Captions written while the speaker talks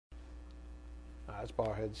Let's bow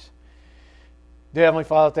our heads. Dear Heavenly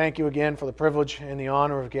Father, thank you again for the privilege and the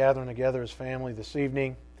honor of gathering together as family this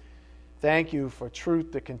evening. Thank you for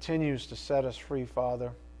truth that continues to set us free,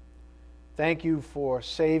 Father. Thank you for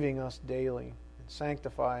saving us daily and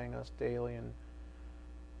sanctifying us daily and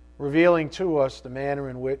revealing to us the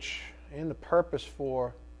manner in which and the purpose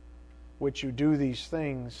for which you do these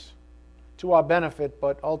things to our benefit,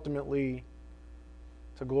 but ultimately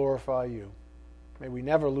to glorify you. May we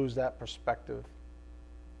never lose that perspective.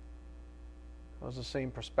 It was the same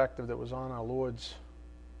perspective that was on our Lord's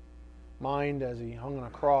mind as he hung on a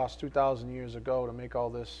cross 2,000 years ago to make all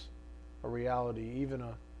this a reality, even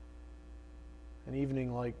an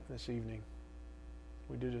evening like this evening.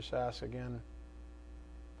 We do just ask again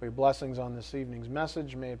for your blessings on this evening's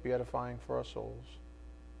message. May it be edifying for our souls.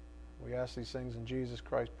 We ask these things in Jesus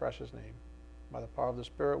Christ's precious name. By the power of the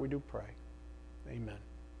Spirit we do pray. Amen.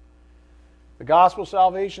 The Gospel,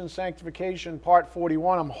 Salvation, Sanctification, Part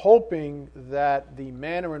 41. I'm hoping that the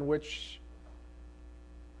manner in which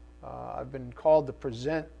I've been called to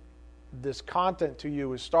present this content to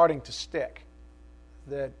you is starting to stick.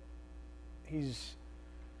 That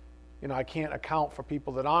I can't account for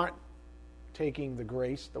people that aren't taking the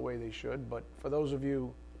grace the way they should, but for those of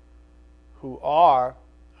you who are,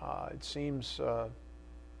 it seems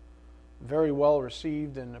very well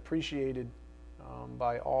received and appreciated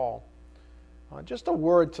by all. Just a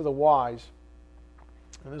word to the wise,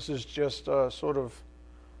 and this is just sort of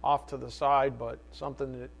off to the side, but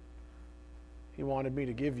something that he wanted me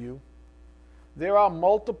to give you. There are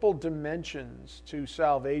multiple dimensions to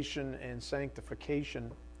salvation and sanctification,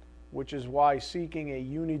 which is why seeking a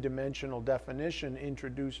unidimensional definition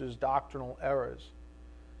introduces doctrinal errors.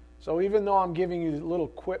 So even though I'm giving you little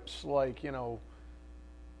quips like,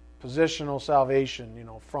 positional salvation,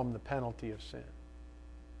 from the penalty of sin,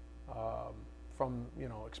 from,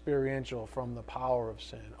 experiential, from the power of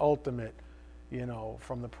sin, ultimate,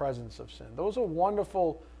 from the presence of sin. Those are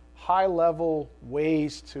wonderful, high-level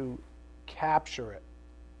ways to capture it.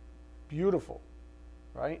 Beautiful,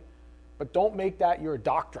 right? But don't make that your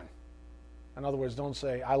doctrine. In other words, don't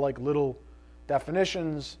say, I like little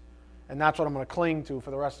definitions, and that's what I'm going to cling to for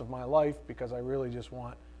the rest of my life because I really just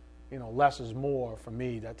want, less is more for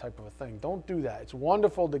me, that type of a thing. Don't do that. It's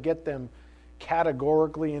wonderful to get them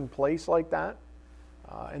categorically in place like that.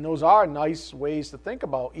 And those are nice ways to think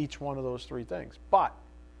about each one of those three things. But,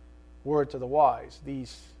 word to the wise,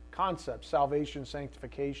 these concepts, salvation,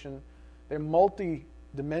 sanctification, they're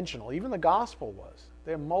multi-dimensional. Even the gospel was.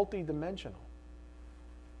 They're multi-dimensional.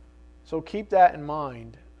 So keep that in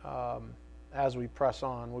mind as we press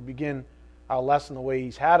on. We'll begin our lesson the way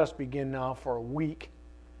he's had us begin now for a week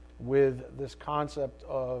with this concept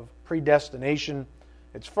of predestination.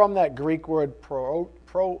 It's from that Greek word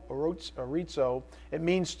proorizo. It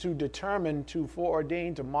means to determine, to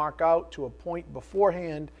foreordain, to mark out, to appoint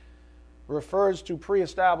beforehand. Refers to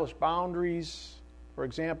pre-established boundaries. For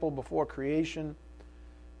example, before creation,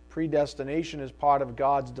 predestination is part of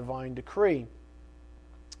God's divine decree.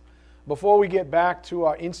 Before we get back to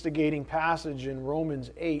our instigating passage in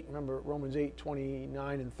Romans 8, remember Romans 8,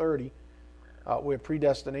 29 and 30, where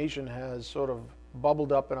predestination has sort of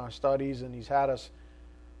bubbled up in our studies, and he's had us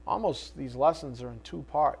almost, these lessons are in two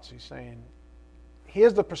parts. He's saying,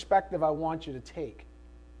 here's the perspective I want you to take,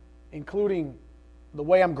 including the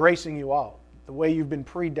way I'm gracing you out, the way you've been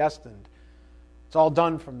predestined. It's all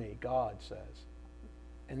done for me, God says.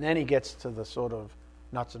 And then he gets to the sort of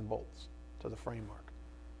nuts and bolts, to the framework.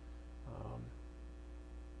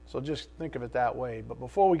 So just think of it that way. But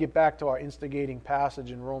before we get back to our instigating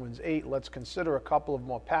passage in Romans 8, let's consider a couple of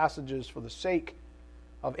more passages for the sake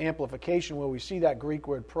of amplification where we see that Greek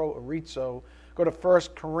word proorizo. Go to 1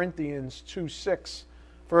 Corinthians 2:6.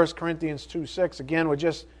 1 Corinthians 2:6. Again, we're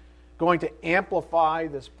just going to amplify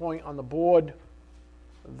this point on the board,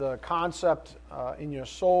 the concept in your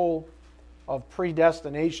soul of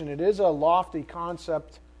predestination. It is a lofty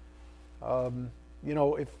concept.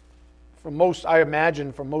 If for most, I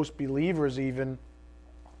imagine for most believers even,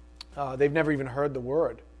 they've never even heard the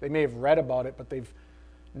word. They may have read about it, but they've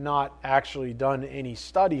not actually done any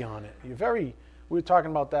study on it. We were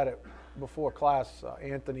talking about that before class,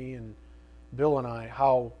 Anthony and Bill and I,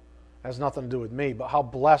 how, it has nothing to do with me, but how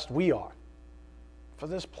blessed we are for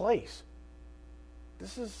this place.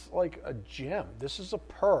 This is like a gem. This is a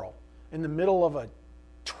pearl in the middle of a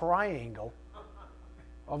triangle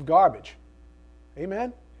of garbage.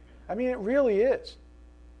 Amen? I mean, it really is.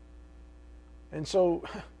 And so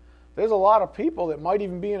there's a lot of people that might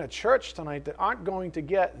even be in a church tonight that aren't going to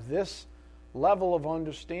get this level of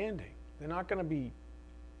understanding. They're not going to be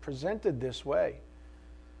presented this way.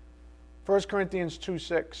 1 Corinthians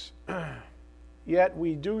 2:6. Yet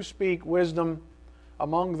we do speak wisdom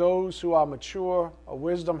among those who are mature, a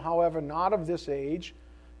wisdom, however, not of this age,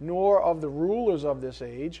 nor of the rulers of this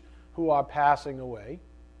age who are passing away.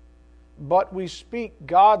 But we speak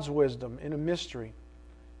God's wisdom in a mystery,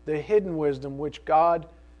 the hidden wisdom which God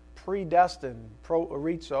predestined,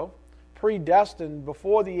 proorizo, predestined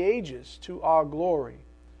before the ages to our glory,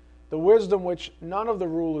 the wisdom which none of the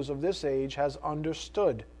rulers of this age has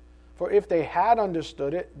understood. For if they had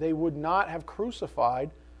understood it, they would not have crucified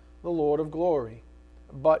the Lord of glory.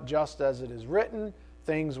 But just as it is written,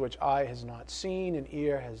 things which eye has not seen and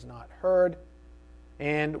ear has not heard,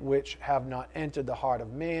 and which have not entered the heart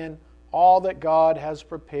of man, all that God has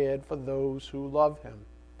prepared for those who love him.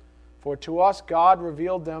 For to us God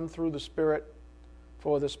revealed them through the Spirit,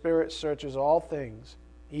 for the Spirit searches all things,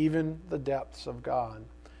 even the depths of God.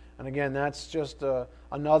 And again, that's just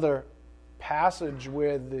another passage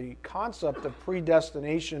where the concept of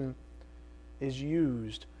predestination is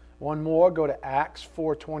used. One more, go to Acts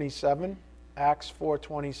 4:27. Acts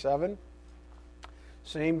 4:27.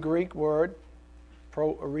 Same Greek word,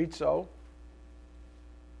 proorizo.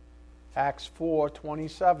 Acts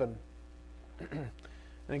 4:27.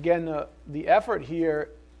 And again, the effort here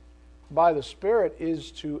by the Spirit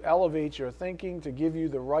is to elevate your thinking, to give you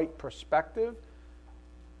the right perspective,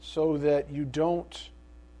 so that you don't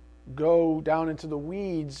go down into the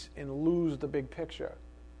weeds and lose the big picture.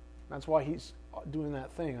 That's why he's doing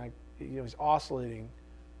that thing. He's oscillating.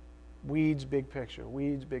 Weeds, big picture.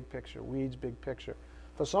 Weeds, big picture. Weeds, big picture.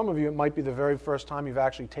 For some of you, it might be the very first time you've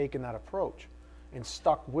actually taken that approach and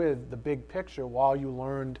stuck with the big picture while you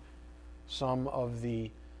learned some of the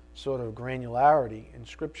sort of granularity in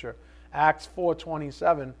Scripture. Acts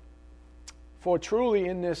 4:27. For truly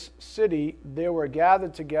in this city there were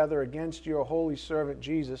gathered together against your holy servant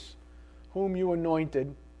Jesus, whom you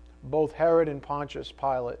anointed, both Herod and Pontius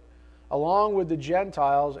Pilate, along with the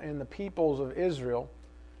Gentiles and the peoples of Israel,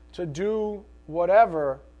 to do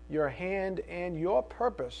whatever your hand and your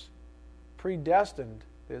purpose predestined,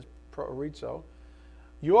 there's proorizo,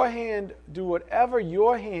 your hand, do whatever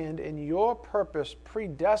your hand and your purpose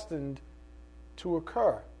predestined to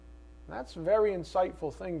occur. That's a very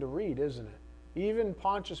insightful thing to read, isn't it? Even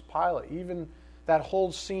Pontius Pilate, even that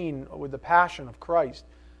whole scene with the Passion of Christ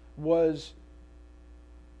was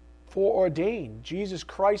foreordained. Jesus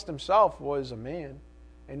Christ himself was a man,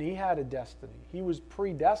 and he had a destiny. He was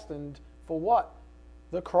predestined for what?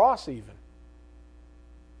 The cross even.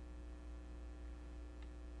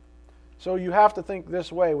 So you have to think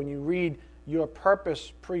this way when you read your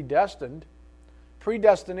purpose predestined.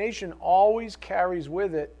 Predestination always carries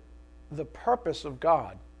with it the purpose of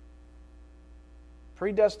God.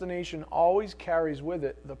 Predestination always carries with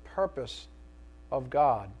it the purpose of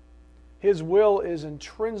God. His will is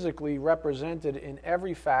intrinsically represented in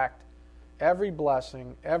every fact, every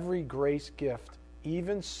blessing, every grace gift,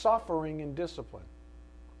 even suffering and discipline.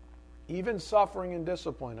 Even suffering and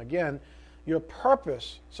discipline. Again, your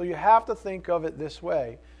purpose, so you have to think of it this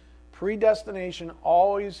way. Predestination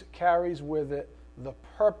always carries with it the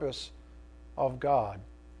purpose of God.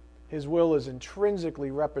 His will is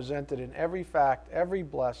intrinsically represented in every fact, every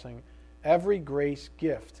blessing, every grace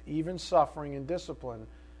gift, even suffering and discipline.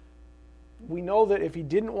 We know that if he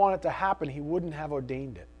didn't want it to happen, he wouldn't have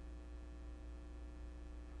ordained it.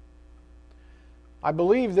 I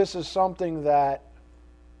believe this is something that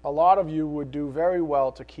a lot of you would do very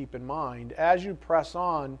well to keep in mind as you press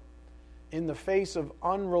on in the face of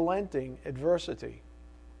unrelenting adversity.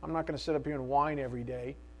 I'm not going to sit up here and whine every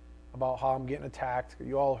day about how I'm getting attacked.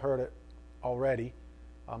 You all heard it already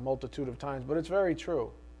a multitude of times, but it's very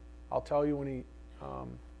true. I'll tell you when he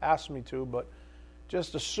asks me to, but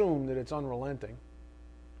just assume that it's unrelenting.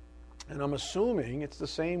 And I'm assuming it's the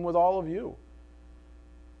same with all of you.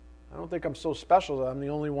 I don't think I'm so special that I'm the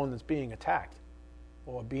only one that's being attacked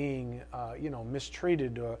or being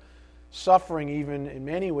mistreated or suffering even in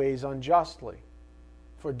many ways unjustly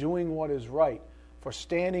for doing what is right, for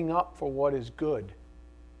standing up for what is good.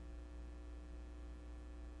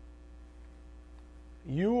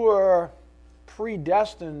 You were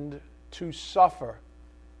predestined to suffer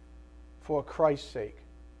for Christ's sake.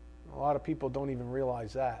 A lot of people don't even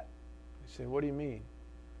realize that. They say, what do you mean?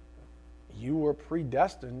 You were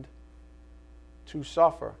predestined to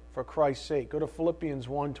suffer for Christ's sake. Go to Philippians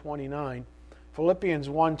 1:29. Philippians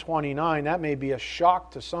 1:29, that may be a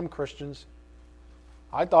shock to some Christians.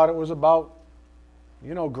 I thought it was about,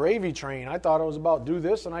 gravy train. I thought it was about do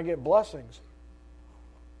this and I get blessings.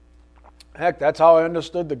 Heck, that's how I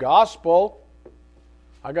understood the gospel.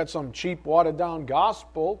 I got some cheap, watered-down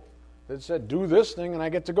gospel that said do this thing and I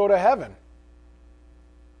get to go to heaven.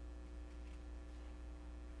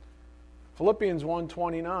 Philippians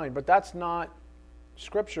 1:29, but that's not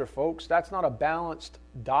Scripture, folks. That's not a balanced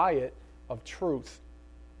diet of truth.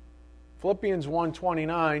 Philippians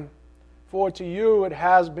 1:29, for to you it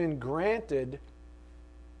has been granted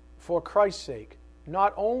for Christ's sake,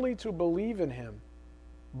 not only to believe in him,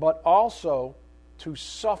 but also to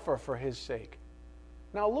suffer for his sake.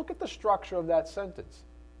 Now look at the structure of that sentence.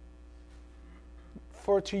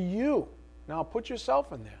 For to you, now put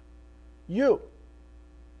yourself in there. You,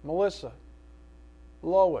 Melissa,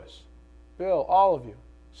 Lois, Bill, all of you,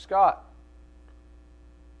 Scott,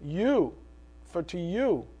 you, for to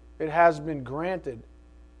you it has been granted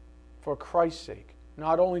for Christ's sake,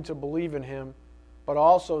 not only to believe in him, but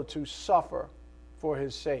also to suffer for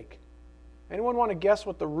his sake. Anyone want to guess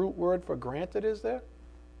what the root word for granted is there?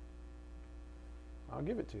 I'll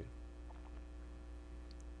give it to you.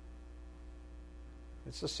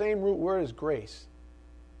 It's the same root word as grace.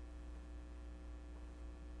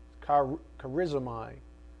 Charizomai,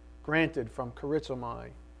 granted from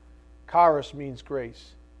charizomai. Charis means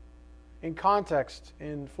grace. In context,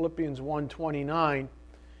 in Philippians 1:29,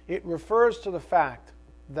 it refers to the fact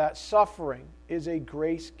that suffering is a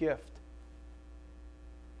grace gift.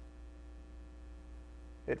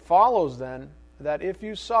 It follows then that if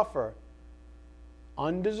you suffer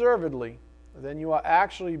undeservedly, then you are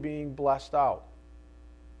actually being blessed out,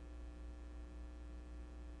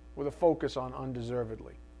 with a focus on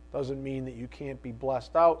undeservedly. Doesn't mean that you can't be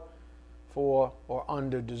blessed out for or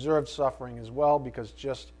under deserved suffering as well, because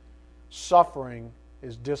just suffering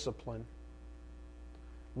is discipline.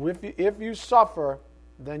 If you suffer,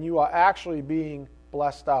 then you are actually being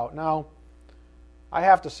blessed out. Now, I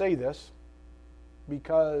have to say this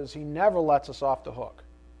because he never lets us off the hook,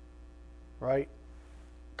 right?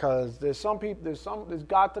 Because there's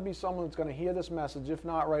got to be someone that's going to hear this message, if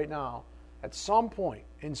not right now, at some point,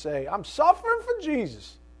 and say, "I'm suffering for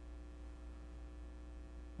Jesus."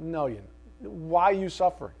 No, why are you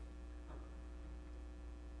suffering?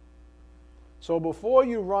 So before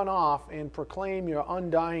you run off and proclaim your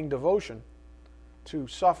undying devotion to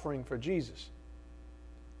suffering for Jesus,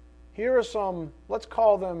 here are some, let's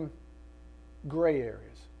call them gray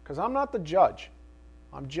areas. Because I'm not the judge.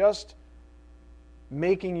 I'm just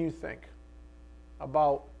making you think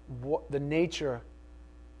about what the nature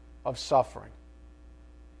of suffering.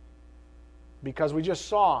 Because we just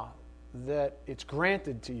saw that it's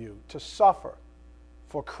granted to you to suffer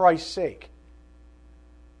for Christ's sake,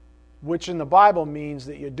 which in the Bible means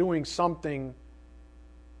that you're doing something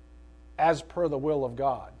as per the will of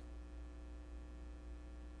God.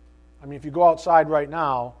 I mean, if you go outside right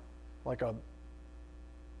now, like a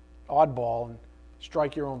oddball, and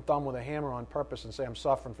strike your own thumb with a hammer on purpose and say, "I'm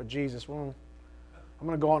suffering for Jesus," well, I'm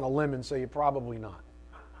going to go on a limb and say you're probably not.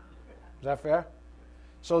 Is that fair?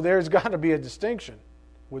 So there's got to be a distinction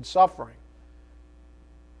with suffering.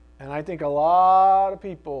 And I think a lot of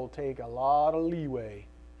people take a lot of leeway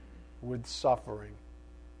with suffering.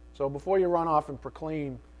 So before you run off and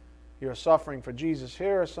proclaim your suffering for Jesus,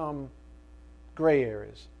 here are some gray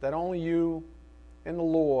areas that only you and the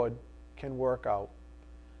Lord can work out.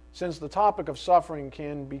 Since the topic of suffering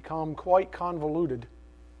can become quite convoluted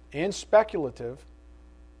and speculative,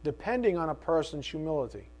 depending on a person's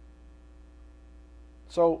humility.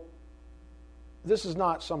 So this is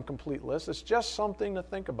not some complete list. It's just something to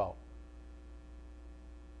think about.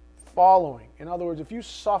 Following. In other words, if you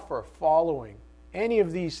suffer following any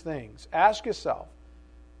of these things, ask yourself,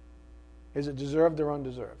 is it deserved or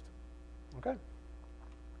undeserved? Okay?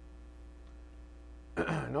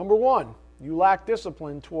 Number one, you lack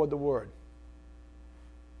discipline toward the Word.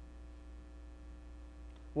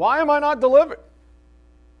 Why am I not delivered?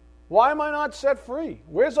 Why am I not set free?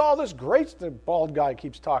 Where's all this grace the bald guy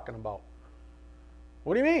keeps talking about?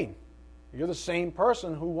 What do you mean? You're the same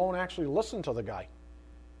person who won't actually listen to the guy.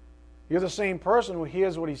 You're the same person who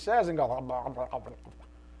hears what he says and goes,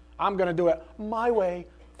 "I'm going to do it my way,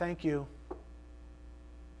 thank you."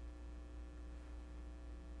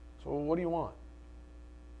 So what do you want?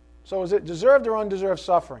 So is it deserved or undeserved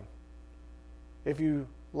suffering if you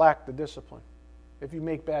lack the discipline, if you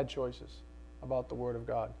make bad choices about the Word of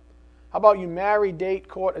God? How about you marry, date,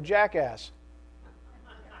 court a jackass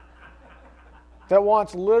that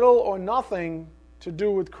wants little or nothing to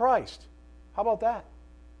do with Christ? How about that?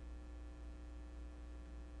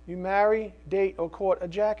 You marry, date, or court a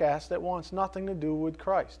jackass that wants nothing to do with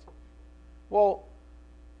Christ. Well,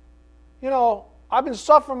 I've been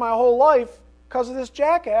suffering my whole life because of this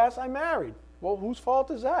jackass I married. Well, whose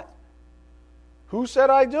fault is that? Who said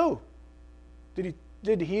I do?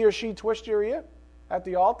 Did he or she twist your ear at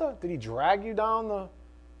the altar? Did he drag you down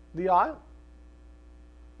the aisle?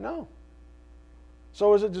 No.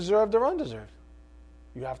 So is it deserved or undeserved?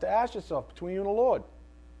 You have to ask yourself between you and the Lord.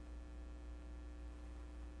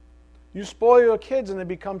 You spoil your kids and they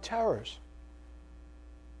become terrors.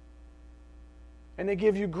 And they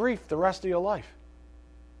give you grief the rest of your life.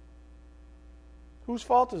 Whose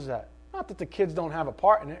fault is that? Not that the kids don't have a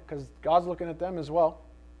part in it, because God's looking at them as well.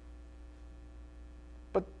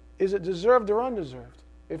 But is it deserved or undeserved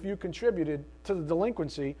if you contributed to the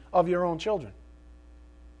delinquency of your own children?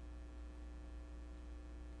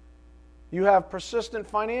 You have persistent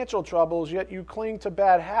financial troubles, yet you cling to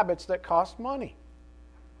bad habits that cost money.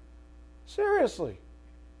 Seriously.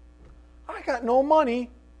 I got no money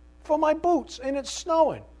for my boots and it's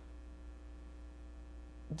snowing.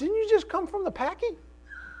 Didn't you just come from the packing?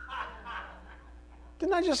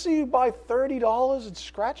 Didn't I just see you buy $30 in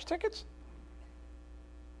scratch tickets?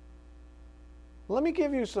 Let me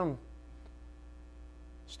give you some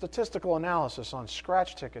statistical analysis on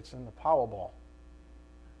scratch tickets in the Powerball.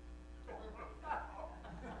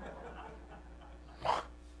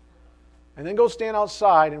 And then go stand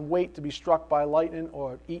outside and wait to be struck by lightning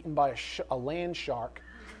or eaten by a land shark.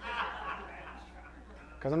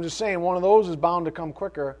 Because I'm just saying, one of those is bound to come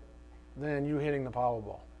quicker than you hitting the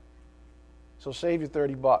Powerball. So save your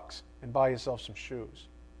 $30 and buy yourself some shoes.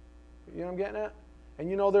 You know what I'm getting at? And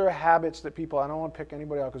you know there are habits that people, I don't want to pick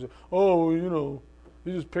anybody out because, you're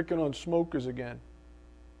just picking on smokers again.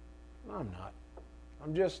 No, I'm not.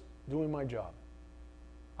 I'm just doing my job.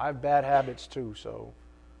 I have bad habits too, so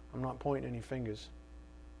I'm not pointing any fingers.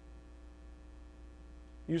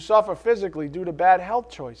 You suffer physically due to bad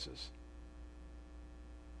health choices.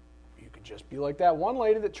 You could just be like that one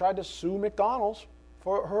lady that tried to sue McDonald's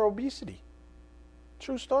for her obesity.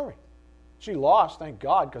 True story. She lost, thank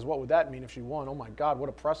God, because what would that mean if she won? Oh my God, what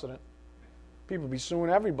a precedent. People would be suing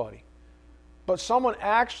everybody. But someone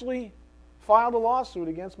actually filed a lawsuit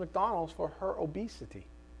against McDonald's for her obesity.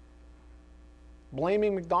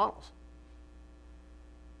 Blaming McDonald's.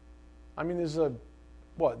 I mean, there's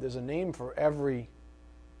a name for every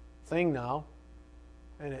thing now,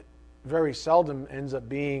 and it very seldom ends up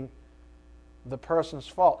being the person's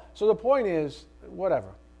fault. So the point is, whatever.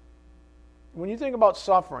 When you think about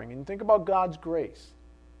suffering and you think about God's grace,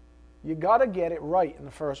 you got to get it right in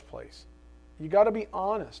the first place. You got to be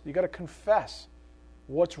honest. You got to confess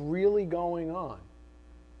what's really going on.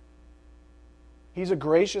 He's a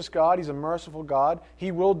gracious God. He's a merciful God.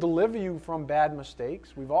 He will deliver you from bad mistakes.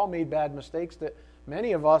 We've all made bad mistakes that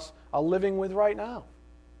many of us are living with right now.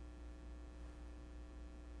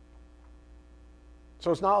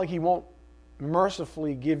 So it's not like He won't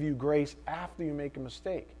mercifully give you grace after you make a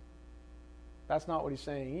mistake. That's not what He's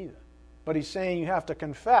saying either. But He's saying you have to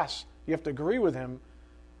confess, you have to agree with Him,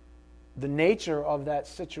 the nature of that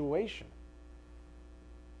situation.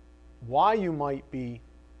 Why you might be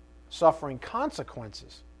suffering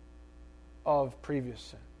consequences of previous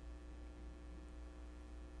sin.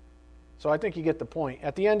 So I think you get the point.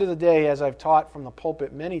 At the end of the day, as I've taught from the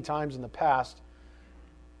pulpit many times in the past,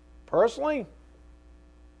 personally,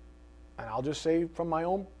 and I'll just say from my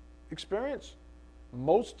own experience,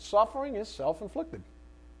 most suffering is self-inflicted.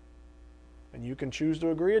 And you can choose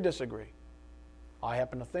to agree or disagree. I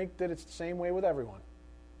happen to think that it's the same way with everyone.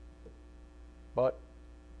 But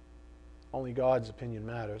only God's opinion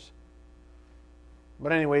matters.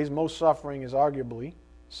 But anyways, most suffering is arguably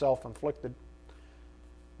self-inflicted.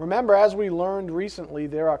 Remember, as we learned recently,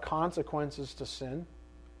 there are consequences to sin.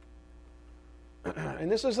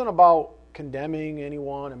 And this isn't about condemning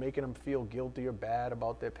anyone and making them feel guilty or bad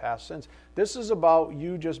about their past sins. This is about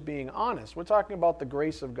you just being honest. We're talking about the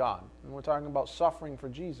grace of God. And we're talking about suffering for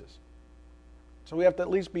Jesus. So we have to at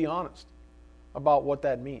least be honest about what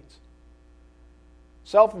that means.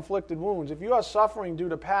 Self-inflicted wounds. If you are suffering due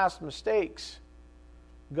to past mistakes,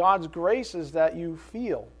 God's grace is that you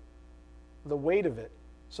feel the weight of it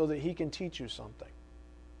so that He can teach you something.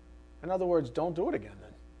 In other words, don't do it again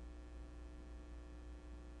then.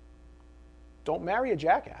 Don't marry a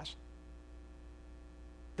jackass,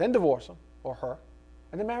 then divorce him or her,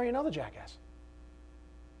 and then marry another jackass.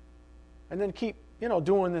 And then keep,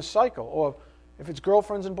 doing this cycle. Or if it's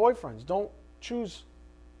girlfriends and boyfriends, don't choose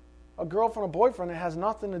a girlfriend or boyfriend that has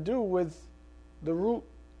nothing to do with the root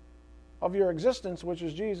of your existence, which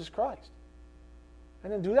is Jesus Christ.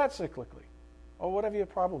 And then do that cyclically, or whatever your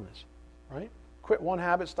problem is, right? Quit one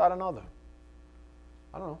habit, start another.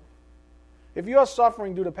 I don't know. If you are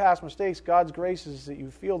suffering due to past mistakes, God's grace is that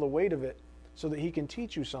you feel the weight of it so that He can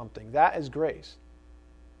teach you something. That is grace.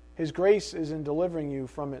 His grace is in delivering you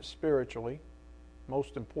from it spiritually,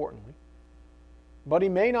 most importantly. But He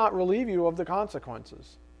may not relieve you of the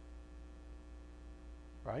consequences.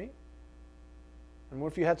 Right? And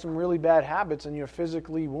what if you had some really bad habits and you're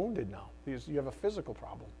physically wounded now? You have a physical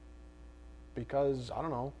problem. Because, I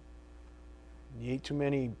don't know, you ate too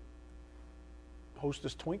many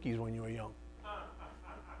Hostess Twinkies when you were young.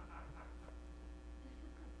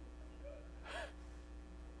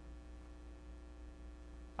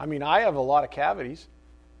 I mean, I have a lot of cavities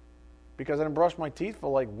because I didn't brush my teeth for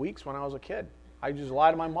like weeks when I was a kid. I just lie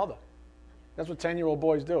to my mother. That's what 10-year-old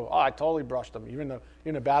boys do. Oh, I totally brushed them. You're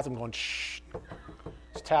in the bathroom going, shh.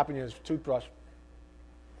 Just tapping your toothbrush.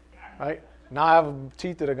 Right? Now I have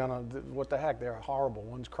teeth that are going to, what the heck, they're horrible.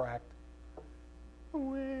 One's cracked.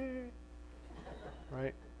 Right?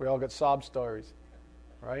 We all got sob stories.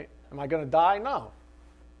 Right? Am I going to die? No.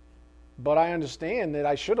 But I understand that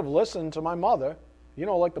I should have listened to my mother. You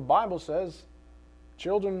know, like the Bible says,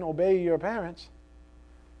 children, obey your parents.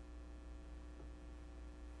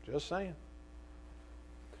 Just saying.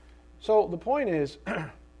 So the point is,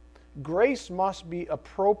 grace must be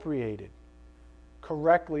appropriated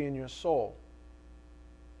correctly in your soul.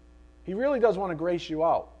 He really does want to grace you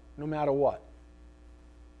out, no matter what.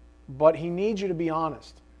 But he needs you to be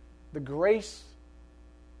honest. The grace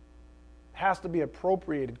has to be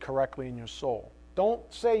appropriated correctly in your soul. Don't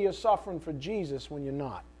say you're suffering for Jesus when you're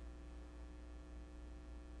not.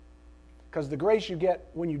 Because the grace you get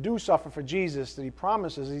when you do suffer for Jesus, that he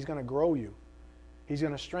promises, he's going to grow you. He's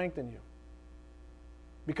going to strengthen you.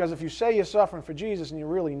 Because if you say you're suffering for Jesus and you're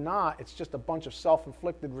really not, it's just a bunch of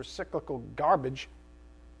self-inflicted reciprocal garbage,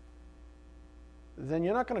 then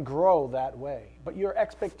you're not going to grow that way. But your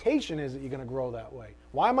expectation is that you're going to grow that way.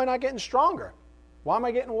 Why am I not getting stronger? Why am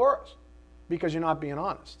I getting worse? Because you're not being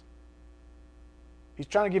honest. He's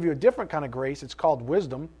trying to give you a different kind of grace. It's called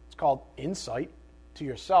wisdom. It's called insight to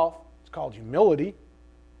yourself. It's called humility.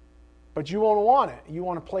 But you won't want it. You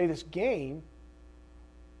want to play this game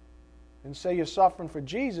and say you're suffering for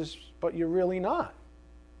Jesus, but you're really not.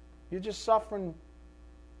 You're just suffering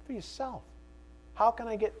for yourself. How can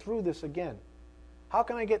I get through this again? How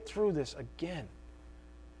can I get through this again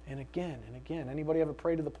and again and again? Anybody ever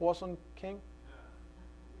pray to the porcelain king?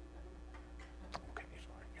 Okay,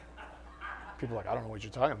 sorry. People are like, I don't know what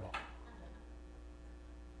you're talking about.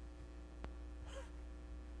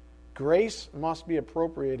 Grace must be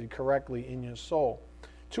appropriated correctly in your soul.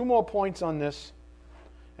 2 more points on this,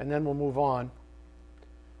 and then we'll move on.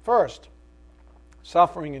 First,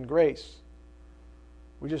 suffering and grace.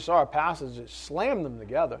 We just saw a passage that slammed them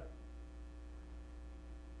together.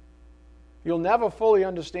 You'll never fully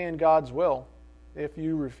understand God's will if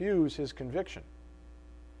you refuse his conviction.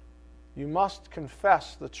 You must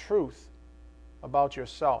confess the truth about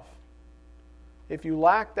yourself. If you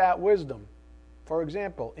lack that wisdom, for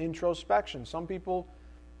example, introspection. Some people,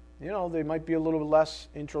 they might be a little less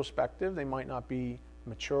introspective. They might not be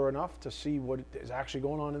mature enough to see what is actually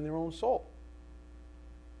going on in their own soul.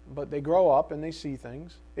 But they grow up and they see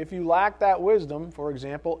things. If you lack that wisdom, for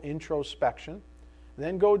example, introspection,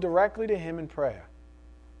 then go directly to him in prayer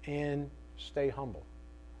and stay humble.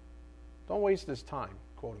 Don't waste this time,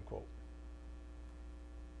 quote unquote.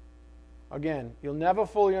 Again, you'll never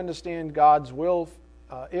fully understand God's will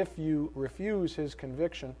if you refuse his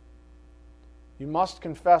conviction. You must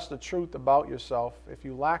confess the truth about yourself. If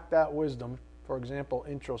you lack that wisdom, for example,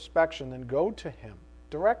 introspection, then go to him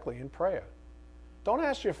directly in prayer. Don't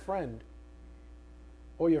ask your friend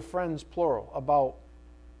or your friends, plural, about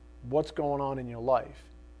what's going on in your life.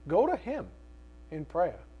 Go to him in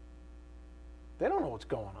prayer. They don't know what's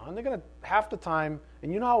going on. They're going to, half the time,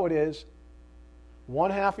 and you know how it is,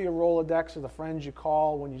 one half of your Rolodex are the friends you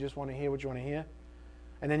call when you just want to hear what you want to hear.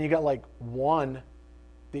 And then you got like one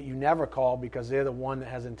that you never call because they're the one that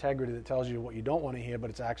has integrity that tells you what you don't want to hear,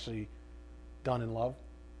 but it's actually done in love.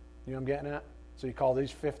 You know what I'm getting at? So you call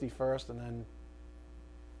these 50 first and then...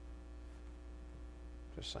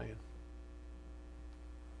 Just saying.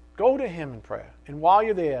 Go to him in prayer. And while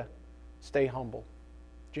you're there, stay humble.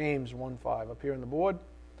 James 1:5 up here on the board.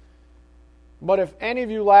 But if any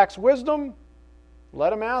of you lacks wisdom,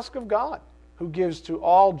 let him ask of God, who gives to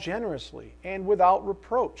all generously and without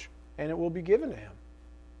reproach, and it will be given to him.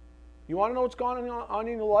 You want to know what's going on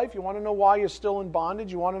in your life? You want to know why you're still in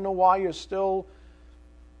bondage? You want to know why you're still,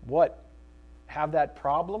 have that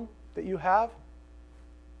problem that you have?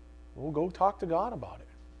 Well, go talk to God about it.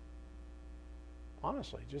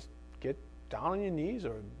 Honestly, just get down on your knees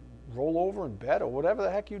or roll over in bed or whatever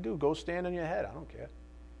the heck you do. Go stand on your head. I don't care.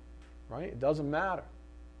 Right? It doesn't matter.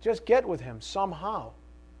 Just get with him somehow.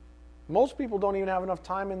 Most people don't even have enough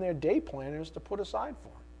time in their day planners to put aside for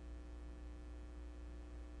him.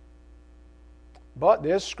 But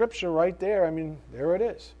there's scripture right there. I mean, there it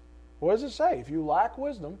is. What does it say? If you lack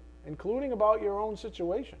wisdom, including about your own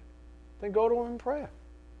situation, then go to Him in prayer.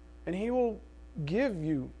 And He will give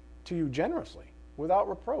to you generously, without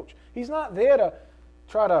reproach. He's not there to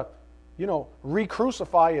try to,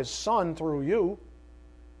 re-crucify His Son through you.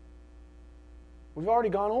 We've already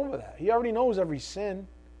gone over that. He already knows every sin.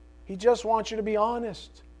 He just wants you to be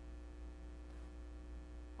honest.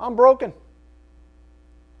 I'm broken.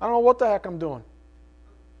 I don't know what the heck I'm doing.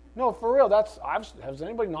 No, for real. Has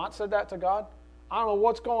anybody not said that to God? I don't know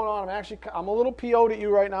what's going on. I'm a little PO'd at you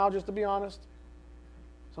right now, just to be honest.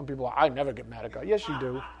 Some people are, I never get mad at God. Yes, you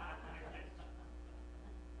do.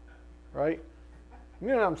 Right? You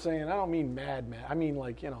know what I'm saying? I don't mean mad. I mean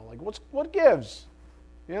what gives?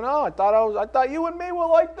 I thought you and me were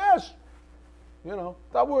like this.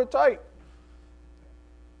 Thought we were tight.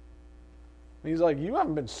 And He's like, you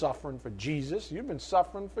haven't been suffering for Jesus. You've been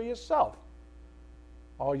suffering for yourself.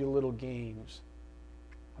 All your little games.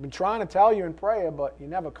 I've been trying to tell you in prayer, but you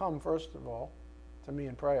never come, first of all, to me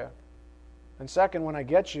in prayer. And second, when I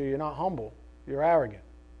get you, you're not humble. You're arrogant.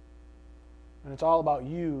 And it's all about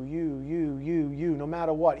you, no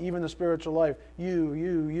matter what. Even the spiritual life,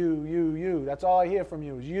 you. That's all I hear from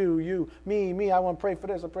you is you, me. I want to pray for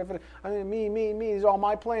this, I pray for this. I mean, me. These are all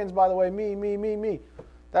my plans, by the way. Me.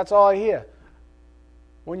 That's all I hear.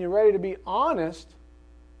 When you're ready to be honest,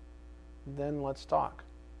 then let's talk.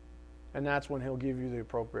 And that's when He'll give you the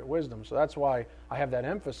appropriate wisdom. So that's why I have that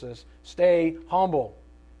emphasis. Stay humble.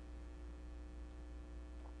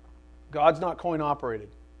 God's not coin-operated.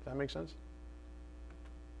 Does that make sense?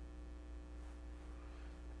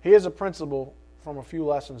 Here's a principle from a few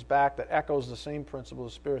lessons back that echoes the same principle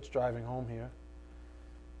the Spirit's driving home here.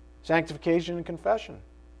 Sanctification and confession.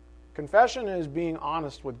 Confession is being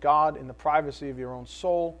honest with God in the privacy of your own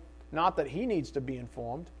soul, not that He needs to be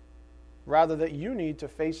informed, rather that you need to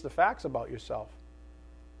face the facts about yourself.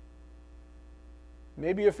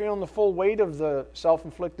 Maybe you're feeling the full weight of the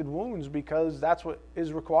self-inflicted wounds because that's what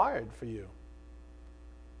is required for you.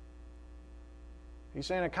 He's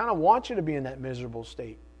saying, I kind of want you to be in that miserable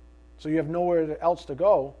state, so you have nowhere else to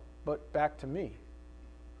go but back to me.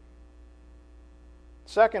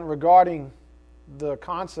 Second, regarding the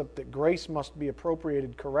concept that grace must be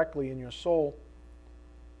appropriated correctly in your soul,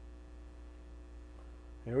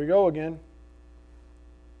 here we go again.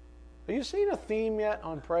 Are you seeing a theme yet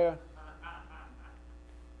on prayer?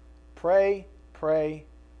 Pray, pray,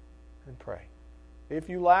 and pray. If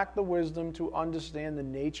you lack the wisdom to understand the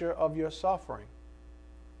nature of your suffering,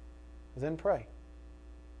 then pray.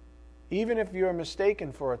 Even if you're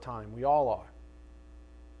mistaken for a time, we all are.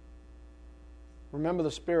 Remember,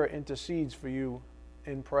 the Spirit intercedes for you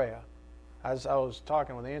in prayer. As I was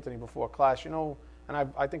talking with Anthony before class, and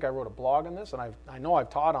I think I wrote a blog on this, and I know I've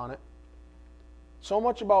taught on it. So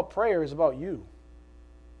much about prayer is about you.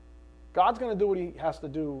 God's going to do what He has to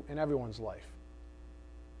do in everyone's life.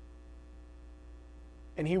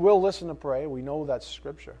 And He will listen to prayer. We know that's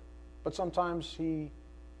Scripture. But sometimes He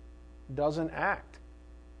doesn't act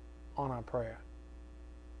on our prayer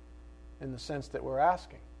in the sense that we're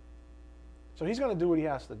asking. So He's going to do what He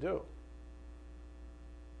has to do.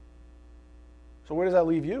 So where does that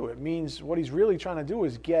leave you? It means what He's really trying to do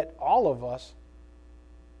is get all of us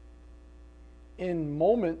in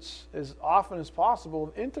moments as often as possible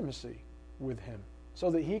of intimacy with Him so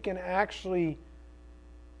that He can actually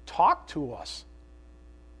talk to us,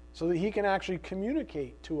 so that He can actually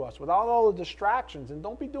communicate to us without all the distractions. And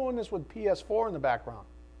don't be doing this with PS4 in the background.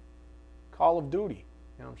 Call of Duty.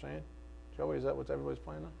 You know what I'm saying? Joey, is that what everybody's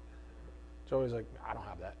playing now? Joey's like, I don't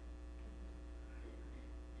have that.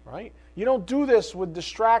 Right? You don't do this with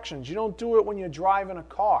distractions. You don't do it when you're driving a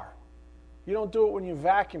car. You don't do it when you're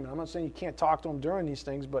vacuuming. I'm not saying you can't talk to Him during these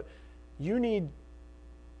things, but you need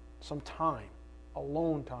some time,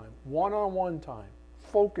 alone time, one-on-one time,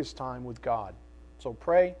 focus time with God. So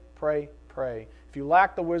pray, pray, pray. If you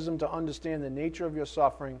lack the wisdom to understand the nature of your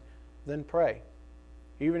suffering, then pray.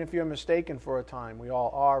 Even if you're mistaken for a time, we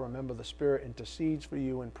all are. Remember, the Spirit intercedes for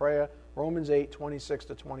you in prayer. Romans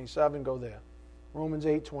 8:26-27, go there. Romans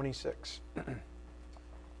 8:26.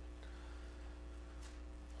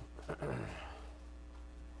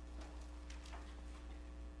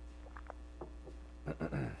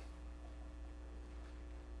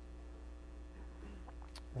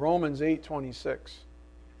 Romans 8:26.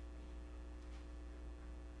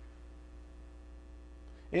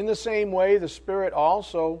 In the same way, the Spirit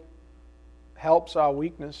also helps our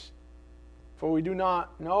weakness, for we do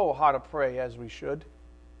not know how to pray as we should,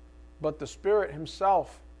 but the Spirit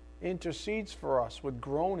Himself intercedes for us with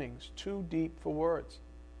groanings too deep for words.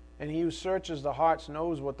 And He who searches the hearts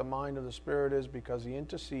knows what the mind of the Spirit is, because He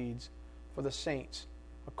intercedes for the saints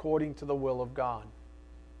according to the will of God.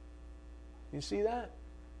 You see that?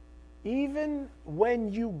 even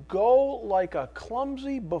when you go like a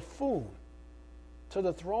clumsy buffoon to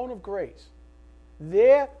the throne of grace,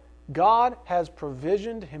 there God has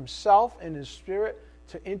provisioned Himself and His Spirit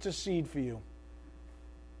to intercede for you.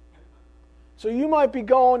 So you might be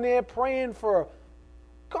going there praying for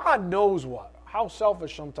God knows what. How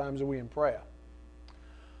selfish sometimes are we in prayer?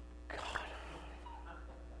 God,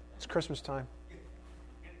 it's Christmas time.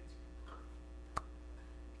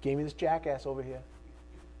 Gave me this jackass over here.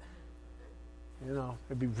 You know,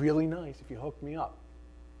 it'd be really nice if you hooked me up.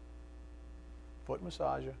 Foot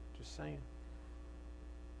massager, just saying.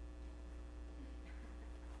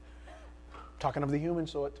 Talking of the human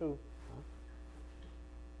sort, too.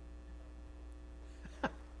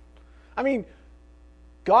 I mean,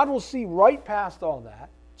 God will see right past all that,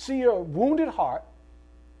 see your wounded heart,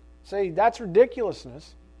 say, that's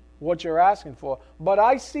ridiculousness, what you're asking for, but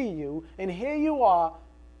I see you, and here you are,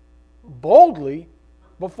 boldly,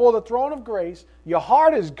 before the throne of grace. Your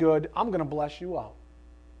heart is good. I'm going to bless you out.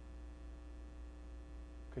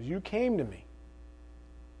 Because you came to me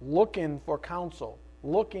looking for counsel,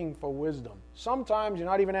 looking for wisdom. Sometimes you're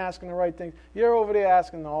not even asking the right things. You're over there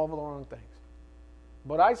asking all the wrong things.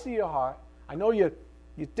 But I see your heart. I know you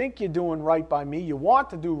think you're doing right by me. You want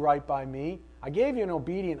to do right by me. I gave you an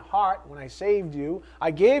obedient heart when I saved you.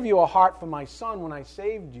 I gave you a heart for my son when I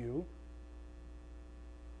saved you.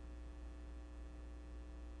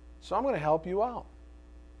 So I'm going to help you out.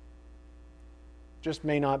 Just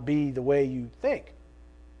may not be the way you think.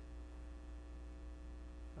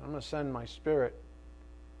 I'm going to send my Spirit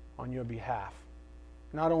on your behalf.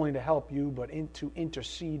 Not only to help you, but to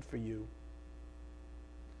intercede for you.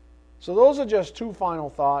 So those are just two final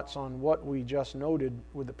thoughts on what we just noted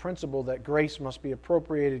with the principle that grace must be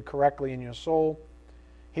appropriated correctly in your soul.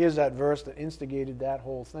 Here's that verse that instigated that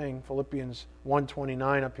whole thing, Philippians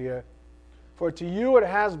 1:29 up here. For to you it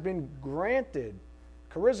has been granted,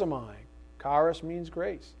 charizomai, charis means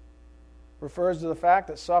grace, refers to the fact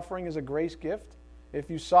that suffering is a grace gift. If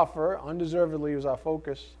you suffer, undeservedly is our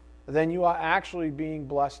focus, then you are actually being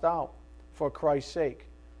blessed out for Christ's sake.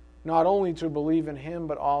 Not only to believe in Him,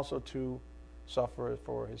 but also to suffer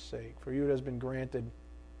for His sake. For you it has been granted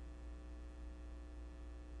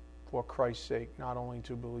for Christ's sake, not only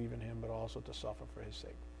to believe in Him, but also to suffer for His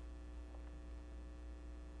sake.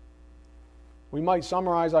 We might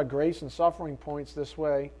summarize our grace and suffering points this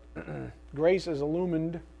way. Grace is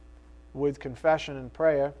illumined with confession and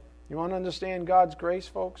prayer. You want to understand God's grace,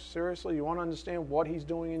 folks? Seriously, you want to understand what He's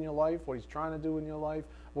doing in your life, what He's trying to do in your life,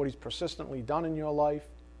 what He's persistently done in your life,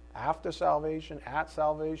 after salvation, at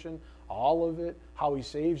salvation, all of it, how He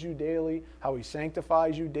saves you daily, how He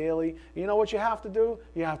sanctifies you daily. You know what you have to do?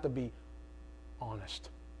 You have to be honest.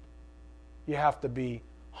 You have to be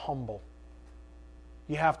humble.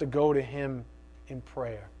 You have to go to Him in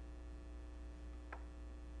prayer.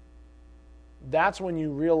 That's when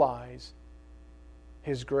you realize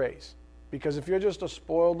His grace. Because if you're just a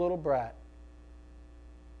spoiled little brat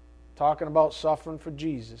talking about suffering for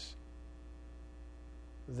Jesus,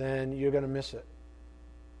 then you're going to miss it.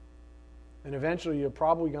 And eventually you're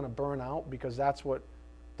probably going to burn out, because that's what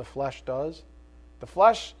the flesh does. The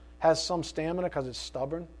flesh has some stamina because it's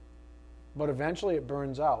stubborn, but eventually it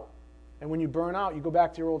burns out. And when you burn out, you go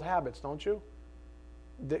back to your old habits, don't you?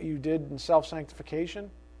 That you did in self-sanctification.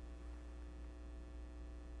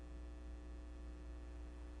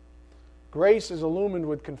 Grace is illumined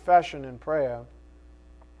with confession and prayer.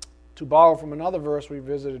 To borrow from another verse we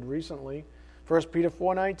visited recently, 1 Peter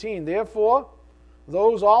 4:19, therefore,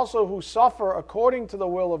 those also who suffer according to the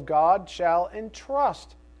will of God shall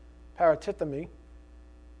entrust. Paratithemi.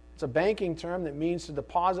 It's a banking term that means to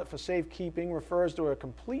deposit for safekeeping, refers to a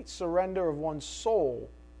complete surrender of one's soul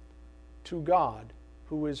to God,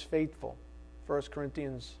 who is faithful. 1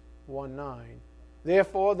 Corinthians 1:9.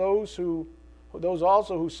 Therefore, those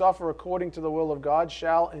also who suffer according to the will of God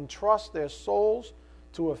shall entrust their souls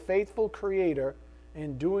to a faithful Creator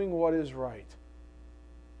in doing what is right.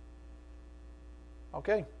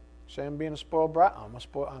 Okay, say I'm being a spoiled brat.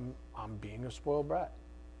 I'm being a spoiled brat.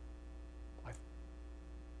 I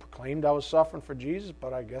proclaimed I was suffering for Jesus,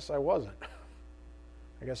 but I guess I wasn't.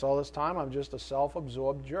 I guess all this time I'm just a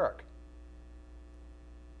self-absorbed jerk.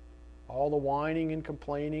 All the whining and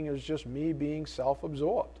complaining is just me being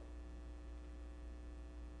self-absorbed.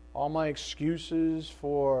 All my excuses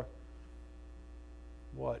for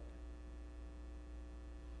what?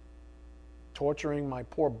 Torturing my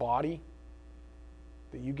poor body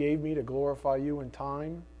that you gave me to glorify you in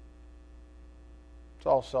time. It's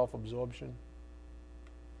all self-absorption.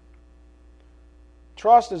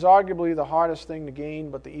 Trust is arguably the hardest thing to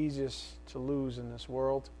gain, but the easiest to lose in this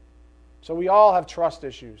world. So we all have trust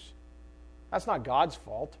issues. That's not God's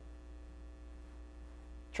fault.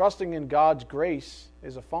 Trusting in God's grace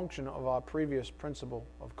is a function of our previous principle,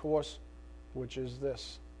 of course, which is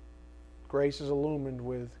this. Grace is illumined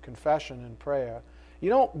with confession and prayer. You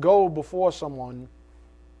don't go before someone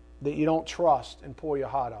that you don't trust and pour your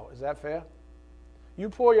heart out. Is that fair? You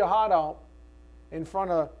pour your heart out in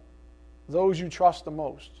front of those you trust the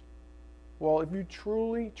most. Well, if you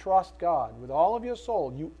truly trust God with all of your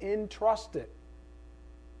soul, you entrust it.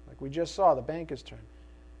 Like we just saw, the bank is turned.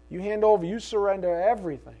 You hand over, you surrender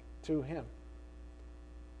everything to Him.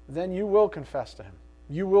 Then you will confess to Him.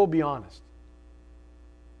 You will be honest.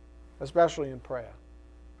 Especially in prayer.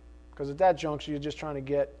 Because at that juncture, you're just trying to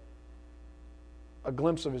get a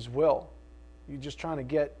glimpse of His will. You're just trying to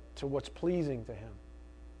get to what's pleasing to Him.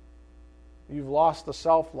 You've lost the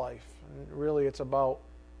self-life. And really, it's about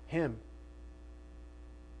Him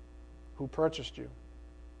who purchased you,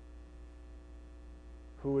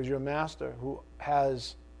 who is your master, who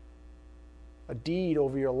has a deed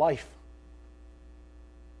over your life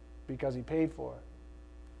because He paid for it.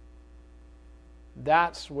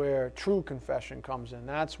 That's where true confession comes in.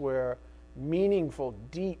 That's where meaningful,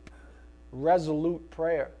 deep, resolute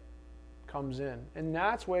prayer comes in. And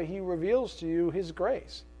that's where He reveals to you His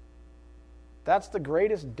grace. That's the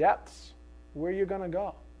greatest depths where you're going to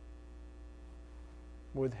go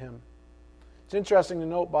with Him. It's interesting to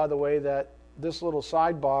note, by the way, that this little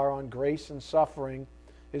sidebar on grace and suffering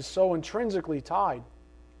is so intrinsically tied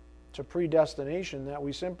to predestination that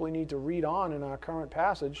we simply need to read on in our current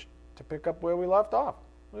passage to pick up where we left off.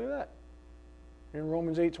 Look at that. In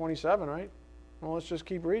Romans 8:27, right? Well, let's just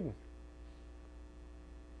keep reading.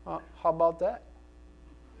 How about that?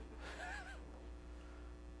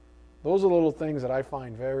 Those are little things that I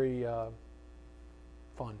find very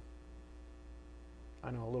fun.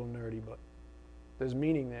 I know, a little nerdy, but there's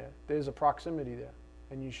meaning there. There's a proximity there.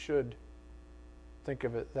 And you should think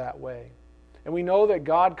of it that way. And we know that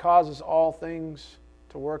God causes all things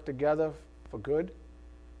to work together for good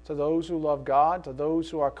to those who love God, to those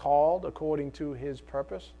who are called according to His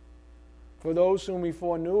purpose. For those whom He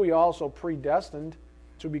foreknew, He also predestined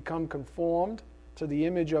to become conformed to the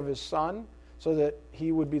image of His Son, so that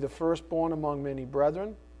He would be the firstborn among many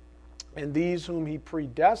brethren. And these whom He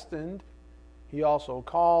predestined, He also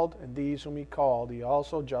called, and these whom He called, He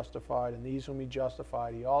also justified, and these whom He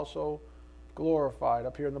justified, He also glorified.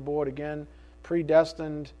 Up here on the board again,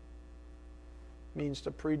 predestined means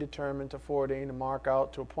to predetermine, to foreordain, to mark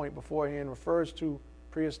out, to appoint beforehand, refers to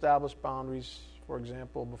pre-established boundaries, for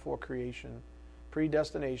example, before creation.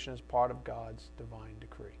 Predestination is part of God's divine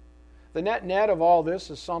decree. The net of all this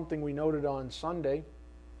is something we noted on Sunday.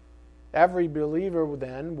 Every believer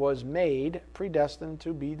then was made predestined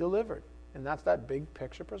to be delivered. And that's that big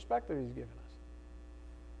picture perspective He's given us.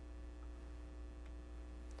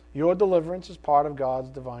 Your deliverance is part of God's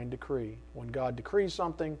divine decree. When God decrees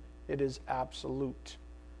something, it is absolute.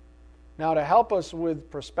 Now, to help us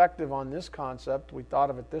with perspective on this concept, we thought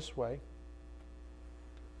of it this way.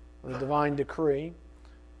 The divine decree.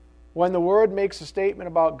 When the Word makes a statement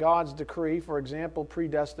about God's decree, for example,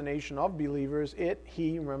 predestination of believers,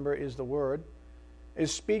 He, remember, is the Word,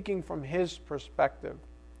 is speaking from His perspective,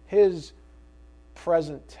 His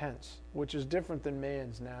present tense, which is different than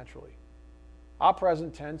man's naturally. Our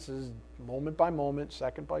present tense is moment by moment,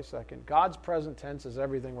 second by second. God's present tense is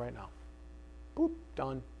everything right now. Boop,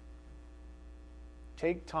 done.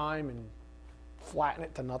 Take time and flatten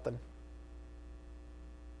it to nothing.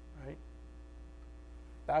 Right?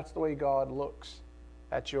 That's the way God looks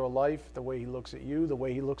at your life, the way He looks at you, the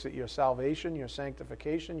way He looks at your salvation, your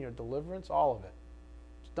sanctification, your deliverance, all of it.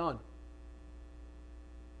 It's done.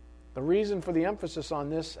 The reason for the emphasis on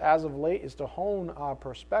this as of late is to hone our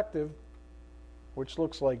perspective, which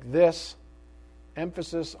looks like this.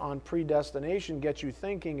 Emphasis on predestination gets you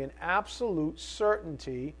thinking in absolute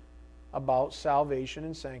certainty about salvation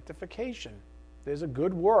and sanctification. There's a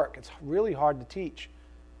good work. It's really hard to teach.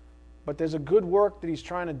 But there's a good work that He's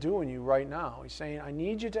trying to do in you right now. He's saying, I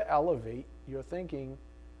need you to elevate your thinking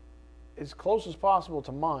as close as possible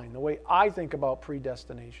to mine, the way I think about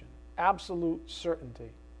predestination. Absolute certainty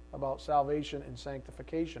about salvation and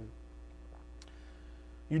sanctification.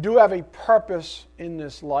 You do have a purpose in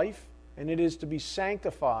this life, and it is to be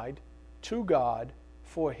sanctified to God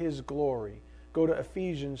for His glory. Go to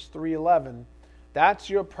Ephesians 3:11. That's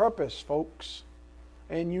your purpose, folks.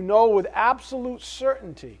 And you know with absolute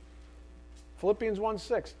certainty, Philippians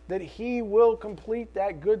 1:6, that He will complete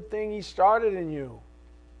that good thing He started in you.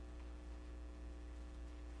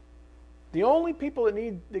 The only people that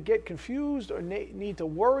need to get confused or need to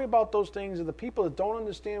worry about those things are the people that don't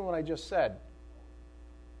understand what I just said.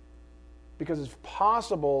 Because it's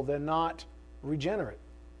possible they're not regenerate.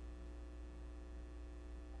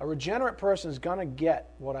 A regenerate person is going to get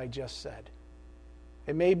what I just said.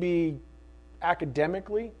 It may be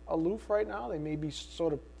academically aloof right now. They may be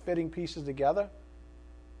sort of fitting pieces together.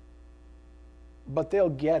 But they'll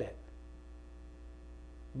get it.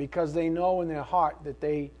 Because they know in their heart that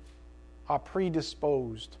they are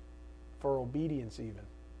predisposed for obedience even.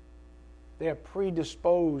 They are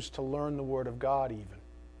predisposed to learn the Word of God even.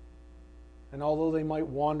 And although they might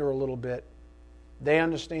wander a little bit, they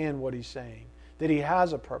understand what He's saying. That He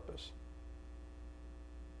has a purpose.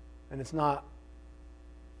 And it's not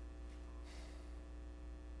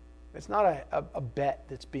a bet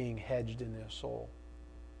that's being hedged in their soul.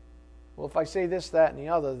 Well, if I say this, that, and the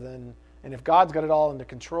other, then, and if God's got it all under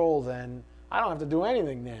control, then I don't have to do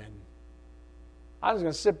anything then. I'm just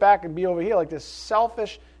going to sit back and be over here like this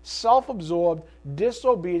selfish, self-absorbed,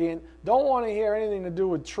 disobedient, don't want to hear anything to do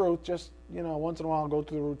with truth, just, once in a while go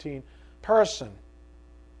through the routine person.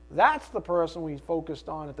 That's the person we focused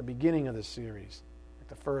on at the beginning of this series, like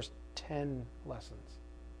the first 10 lessons.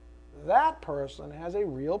 That person has a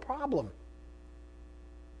real problem.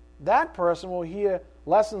 That person will hear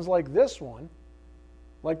lessons like this one,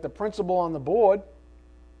 like the principle on the board,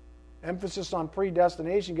 emphasis on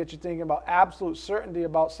predestination, get you thinking about absolute certainty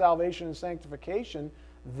about salvation and sanctification.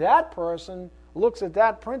 That person looks at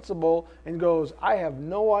that principle and goes, I have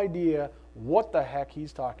no idea what the heck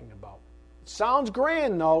he's talking about. Sounds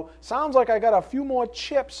grand, though. Sounds like I got a few more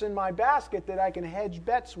chips in my basket that I can hedge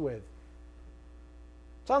bets with.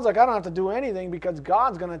 Sounds like I don't have to do anything because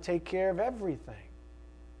God's going to take care of everything.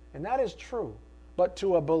 And that is true. But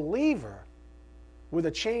to a believer with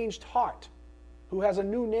a changed heart, who has a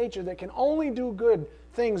new nature that can only do good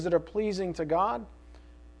things that are pleasing to God,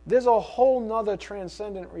 there's a whole nother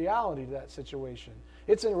transcendent reality to that situation.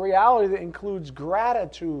 It's a reality that includes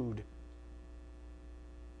gratitude.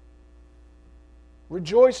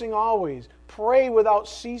 Rejoicing always. Pray without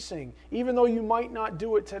ceasing. Even though you might not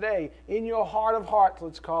do it today, in your heart of hearts,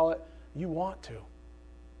 let's call it, you want to.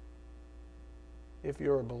 If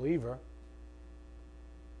you're a believer.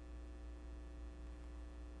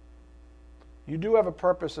 You do have a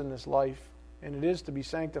purpose in this life, and it is to be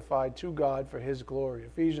sanctified to God for His glory.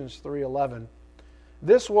 Ephesians 3:11.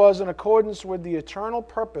 This was in accordance with the eternal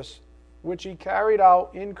purpose which He carried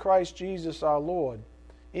out in Christ Jesus our Lord,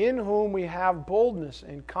 in whom we have boldness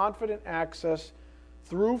and confident access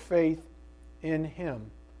through faith in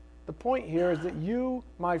Him. The point here is that you,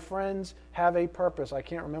 my friends, have a purpose. I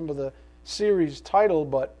can't remember the series title,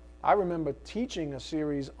 but I remember teaching a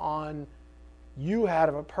series on you had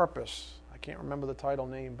a purpose. I can't remember the title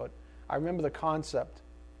name, but I remember the concept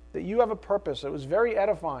that you have a purpose. It was very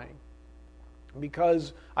edifying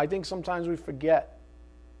because I think sometimes we forget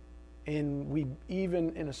and we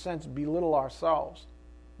even, in a sense, belittle ourselves.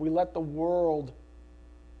 We let the world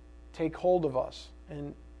take hold of us.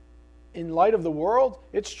 And in light of the world,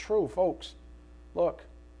 it's true, folks. Look,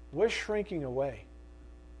 we're shrinking away.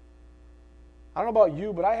 I don't know about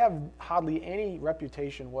you, but I have hardly any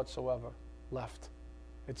reputation whatsoever left.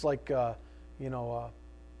 It's like,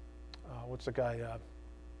 what's the guy,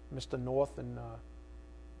 Mr. North and,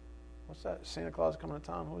 what's that, Santa Claus coming to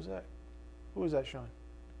town? Who is that? Who is that, Sean?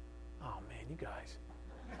 Oh, man, you guys.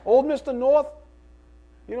 Old Mr. North?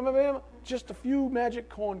 You remember him? Just a few magic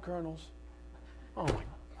corn kernels. Oh, my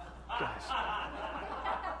goodness.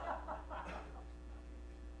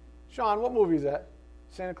 Sean, what movie is that?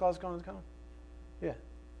 Santa Claus coming to town? Yeah.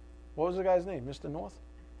 What was the guy's name? Mr. North?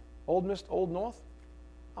 Old North?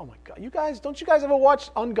 Oh my God. You guys, don't you guys ever watch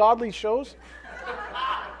ungodly shows?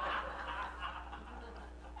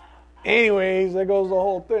 Anyways, there goes the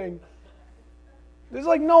whole thing. There's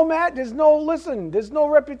like there's no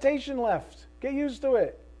reputation left. Get used to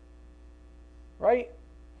it. Right?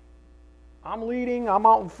 I'm leading, I'm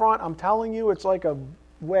out in front, I'm telling you, it's like a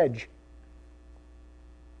wedge.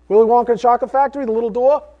 Willy Wonka and Chocolate Factory, the little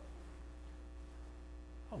door?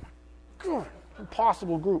 Oh my God,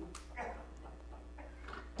 impossible group.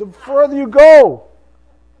 The further you go,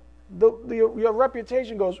 your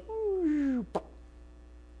reputation goes,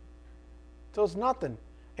 so it's nothing.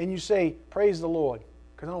 And you say, praise the Lord,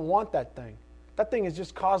 because I don't want that thing. That thing has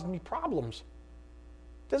just caused me problems.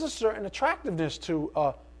 There's a certain attractiveness to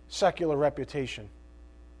a secular reputation.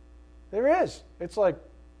 There is. It's like,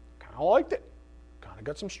 kind of liked it. Kind of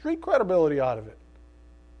got some street credibility out of it.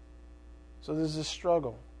 So there's this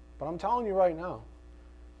struggle. But I'm telling you right now,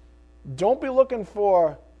 don't be looking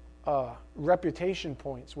for reputation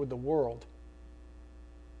points with the world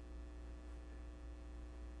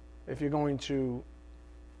if you're going to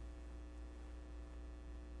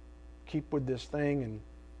keep with this thing and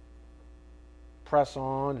press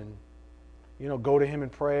on and, go to Him in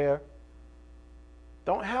prayer.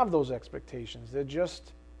 Don't have those expectations. They're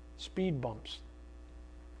just speed bumps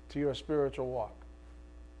to your spiritual walk.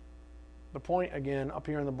 The point, again, up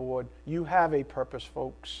here on the board, you have a purpose,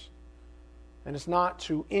 folks. And it's not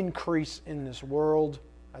to increase in this world,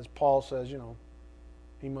 as Paul says,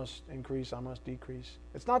 he must increase, I must decrease.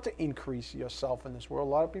 It's not to increase yourself in this world.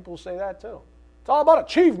 A lot of people say that too. It's all about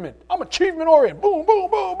achievement. I'm achievement-oriented. Boom, boom,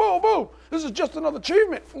 boom, boom, boom. This is just another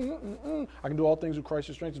achievement. I can do all things with Christ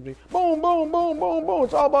who strengthens me. Boom, boom, boom, boom, boom.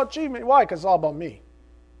 It's all about achievement. Why? Because it's all about me.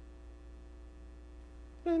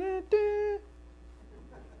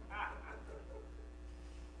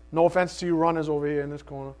 No offense to you runners over here in this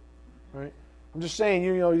corner, right? I'm just saying,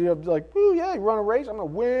 you're like, ooh, yeah, you run a race. I'm going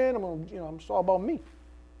to win. It's all about me.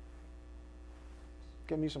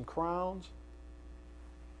 Get me some crowns.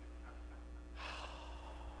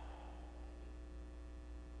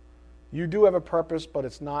 You do have a purpose, but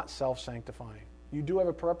it's not self-sanctifying. You do have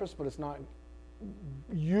a purpose, but it's not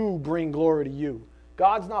you bring glory to you.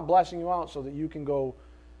 God's not blessing you out so that you can go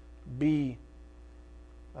be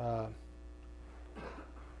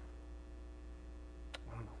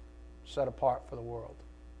set apart for the world.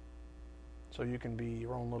 So you can be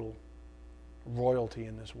your own little royalty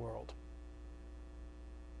in this world.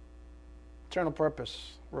 Eternal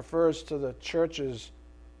purpose refers to the church's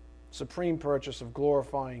supreme purpose of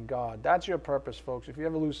glorifying God. That's your purpose, folks. If you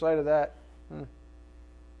ever lose sight of that,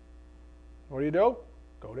 what do?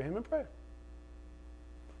 Go to Him in prayer.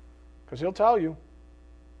 Because He'll tell you.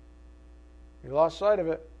 You lost sight of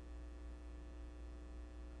it.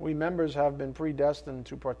 We members have been predestined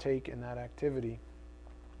to partake in that activity.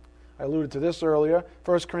 I alluded to this earlier.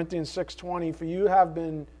 1 Corinthians 6:20, for you have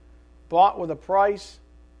been bought with a price,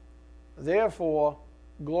 therefore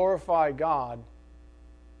glorify God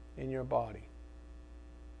in your body.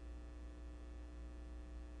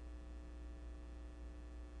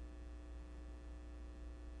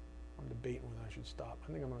 I'm debating whether I should stop.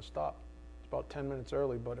 I think I'm going to stop. It's about 10 minutes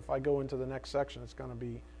early, but if I go into the next section, it's going to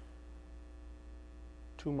be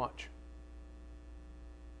too much.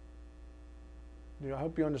 I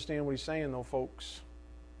hope you understand what he's saying, though, folks,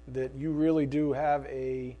 that you really do have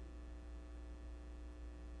a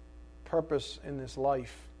purpose in this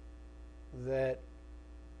life, that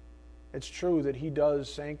it's true that He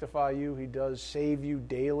does sanctify you, He does save you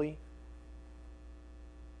daily,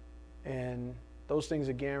 and those things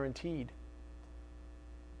are guaranteed.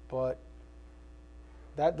 But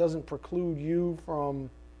that doesn't preclude you from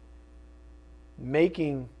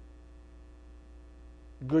making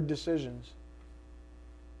good decisions.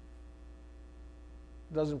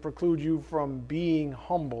 It doesn't preclude you from being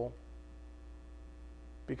humble,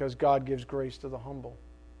 because God gives grace to the humble.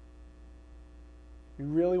 You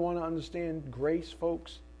really want to understand grace,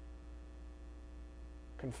 folks?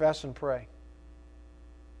 Confess and pray.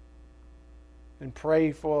 And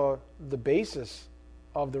pray for the basis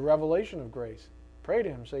of the revelation of grace. Pray to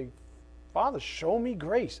Him. Say, Father, show me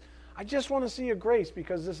grace. I just want to see your grace,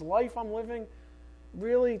 because this life I'm living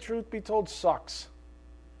really, truth be told, sucks.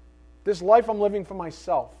 This life I'm living for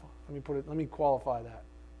myself. Let me qualify that.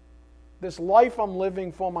 This life I'm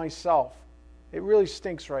living for myself, it really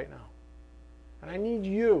stinks right now. And I need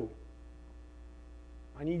you.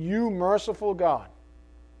 I need you, merciful God,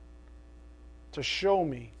 to show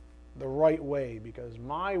me the right way, because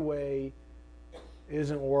my way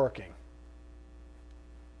isn't working.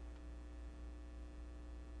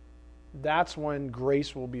 That's when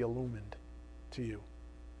grace will be illumined to you.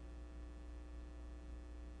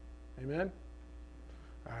 Amen?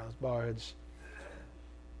 All right, let's bow our heads.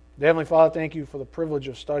 Dear Heavenly Father, thank you for the privilege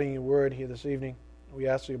of studying your word here this evening. We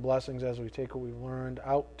ask for your blessings as we take what we've learned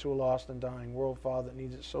out to a lost and dying world, Father, that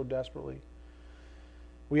needs it so desperately.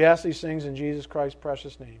 We ask these things in Jesus Christ's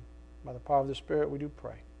precious name. By the power of the Spirit, we do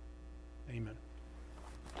pray. Amen.